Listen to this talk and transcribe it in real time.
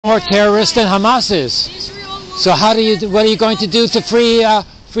more terrorists than Hamas is. So what are you going to do to free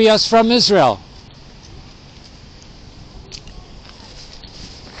us from Israel?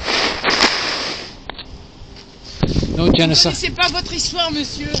 No genocide. C'est pas votre histoire,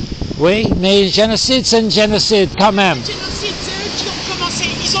 monsieur. Oui, mais génocide, c'est un génocide quand même. Génocide, c'est eux qui ont commencé.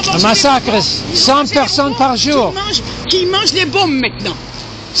 Ils ont Un massacre, 100 personnes par jour. Qui mangent les bombes maintenant.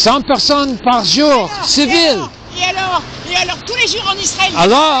 100 personnes par jour, civiles. Et alors, tous les jours en Israël.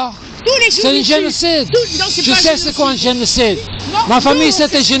 Alors, tous les jours. c'est un génocide. Je sais c'est quoi un génocide. Ma famille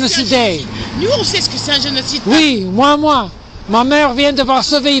c'était génocidé. Nous, on sait ce que c'est un génocide. Oui, moi. Ma mère vient de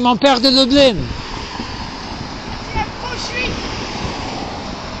Varsovie, mon père de Lublin.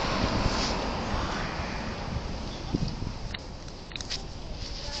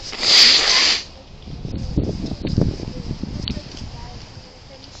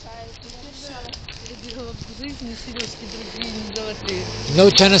 No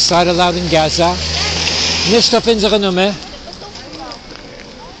genocide allowed in Gaza. Nicht auf unsere Nummer.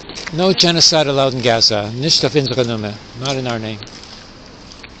 No genocide allowed in Gaza. Nicht auf unsere Nummer. Not in our name.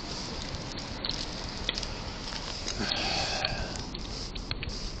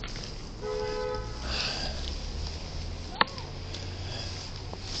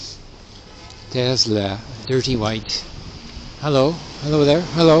 Tesla, dirty white. Hello there.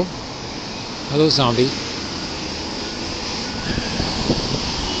 Hello, zombie.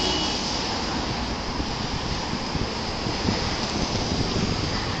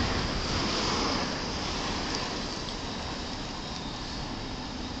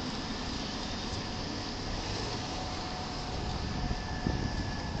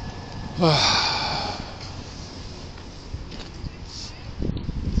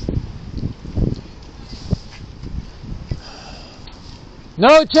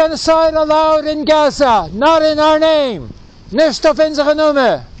 No genocide allowed in Gaza, not in our name. Nicht auf unsere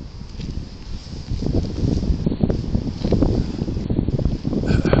Nummer.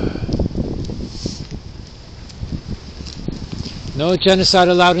 No genocide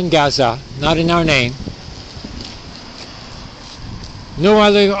allowed in Gaza, not in our name. No à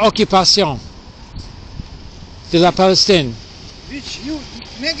l'occupation de la Palestine. Which you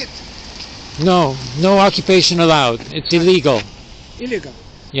make it? No occupation allowed. It's illegal. Illegal.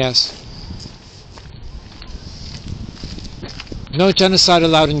 Yes. No genocide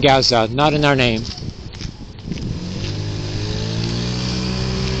allowed in Gaza, not in our name.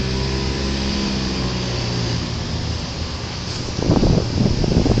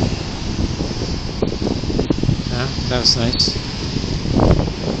 That was nice.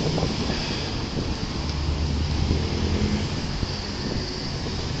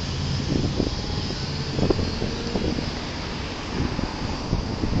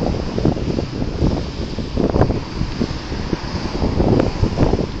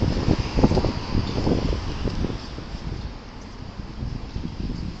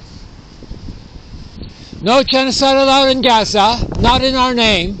 No genocide allowed in Gaza, not in our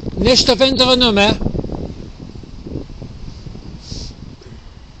name, nicht auf unsere Nummer.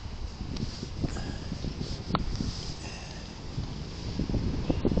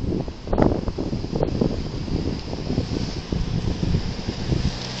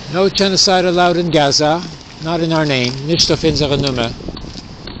 No genocide allowed in Gaza, not in our name, nicht auf unsere Nummer.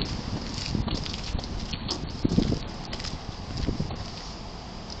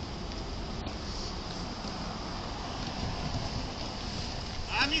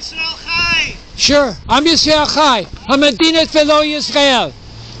 Sure, Am Yisrael Chai. Hamadinet velo Yisrael.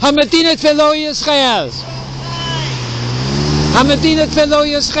 Hamadinet velo Yisrael. Hamadinet velo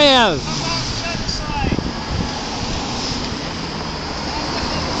Yisrael.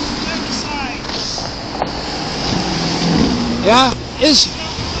 Yeah,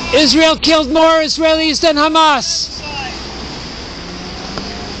 Israel killed more Israelis than Hamas.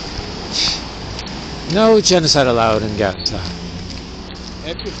 No genocide allowed in Gaza.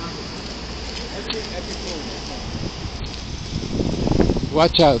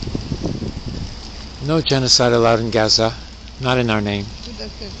 Watch out. No genocide allowed in Gaza, not in our name.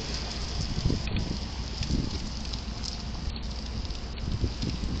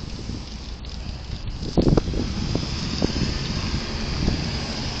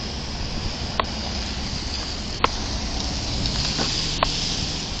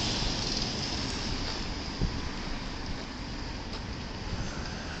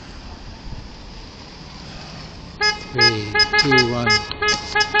 Three, two, one.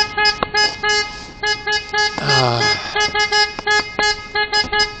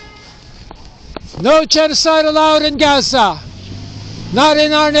 No genocide allowed in Gaza, not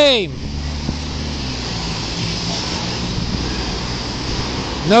in our name.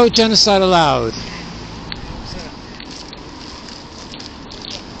 No genocide allowed.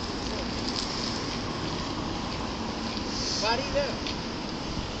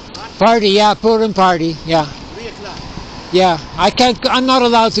 Party, yeah, Purim party, yeah. 3 o'clock. Yeah, I'm not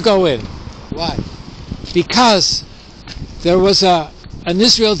allowed to go in. Why? Because there was an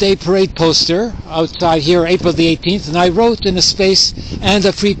Israel Day parade poster outside here, April the 18th, and I wrote in a space, "and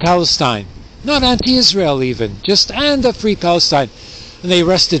a free Palestine." Not anti-Israel even, just "and a free Palestine." And they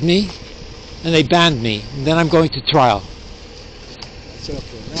arrested me, and they banned me, and then I'm going to trial. It's okay.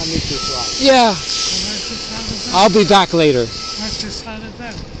 Now I need to try. Yeah, I'll be back later. What's this all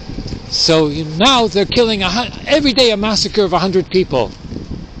about? So now they're killing every day a massacre of 100 people.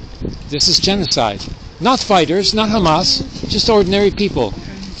 This is genocide. Not fighters, not Hamas, just ordinary people.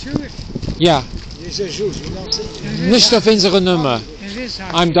 Jewish. Yeah. These are Jews, you don't see? Nicht auf unsere Nummer. It is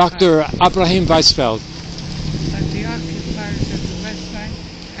I'm Dr. Abraham Weizfeld. But the occupiers of the West Bank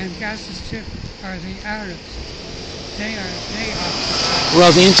and Gaza Strip are the Arabs. They occupy.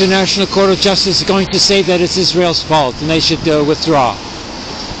 Well, the International Court of Justice is going to say that it's Israel's fault and they should withdraw.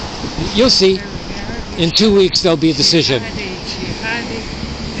 You'll see. In 2 weeks there'll be a decision. Jihadi,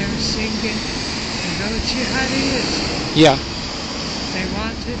 they're singing. You know what jihadi is? Yeah. They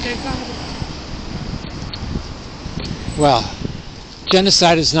want it, they got it. Well,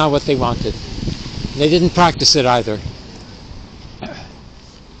 genocide is not what they wanted. They didn't practice it either.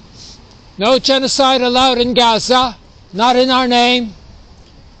 No genocide allowed in Gaza. Not in our name.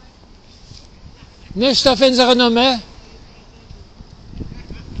 Nicht auf unsere Nummer.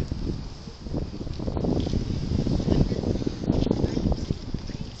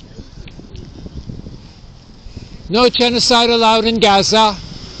 No genocide allowed in Gaza.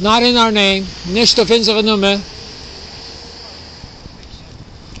 Not in our name. Nicht auf unsere Nummer.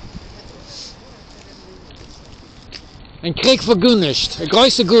 Ein Krieg vergunnischt. A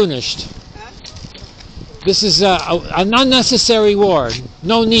große Gunnischt. This is an unnecessary war.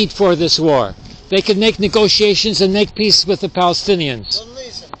 No need for this war. They can make negotiations and make peace with the Palestinians. Don't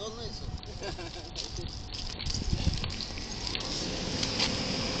listen, don't listen.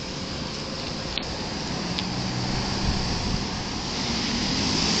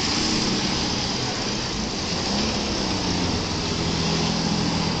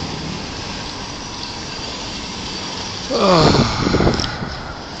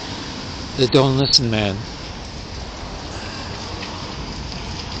 They don't listen, man.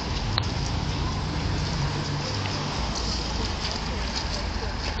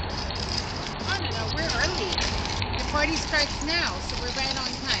 We're early. The party starts now, so we're right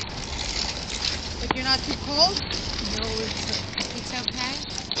on time. If you're not too cold? No, it's okay.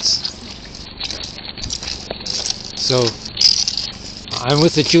 So, I'm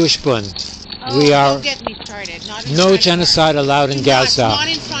with the Jewish Bund. Oh, We are don't get me started. Not in no front of genocide her. allowed in Do Gaza. Not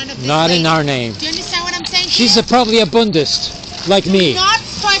in front of this Not in lady. our name. Do you understand what I'm saying? She's probably a Bundist, like me. Do not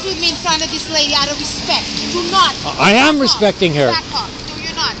fight with me in front of this lady out of respect. Do not. I am Back off. respecting her. Back off. No,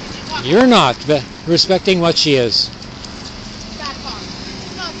 you're not. You're not respecting what she is. Back off.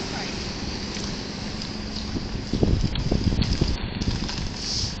 Do not fight.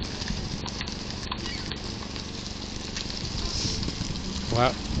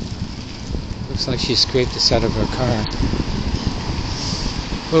 Wow. Looks like she scraped this out of her car.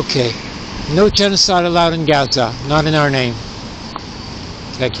 Okay. No genocide allowed in Gaza. Not in our name.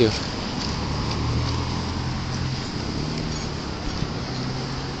 Thank you.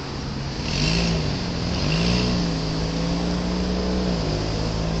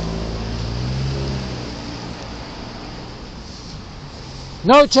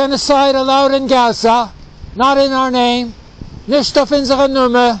 No genocide allowed in Gaza. Not in our name. Nicht auf unsere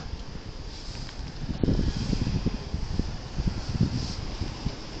Nummer.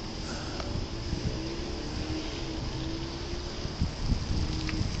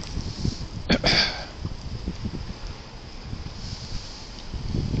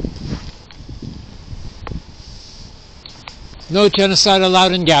 No genocide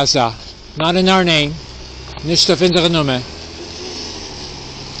allowed in Gaza. Not in our name. Nicht auf unsere Nummer.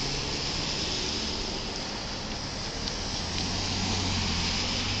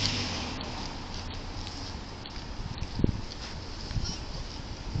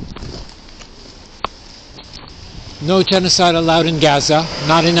 No genocide allowed in Gaza.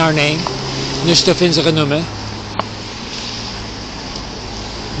 Not in our name. Nicht auf unsere Nummer.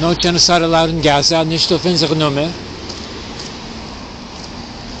 No genocide allowed in Gaza. Nicht auf unsere Nummer.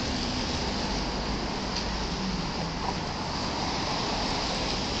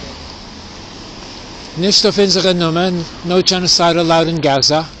 Nicht auf unsere Nummer. No genocide allowed in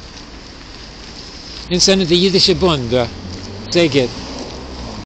Gaza. In Sinne der jüdische Bund. Sehr gut.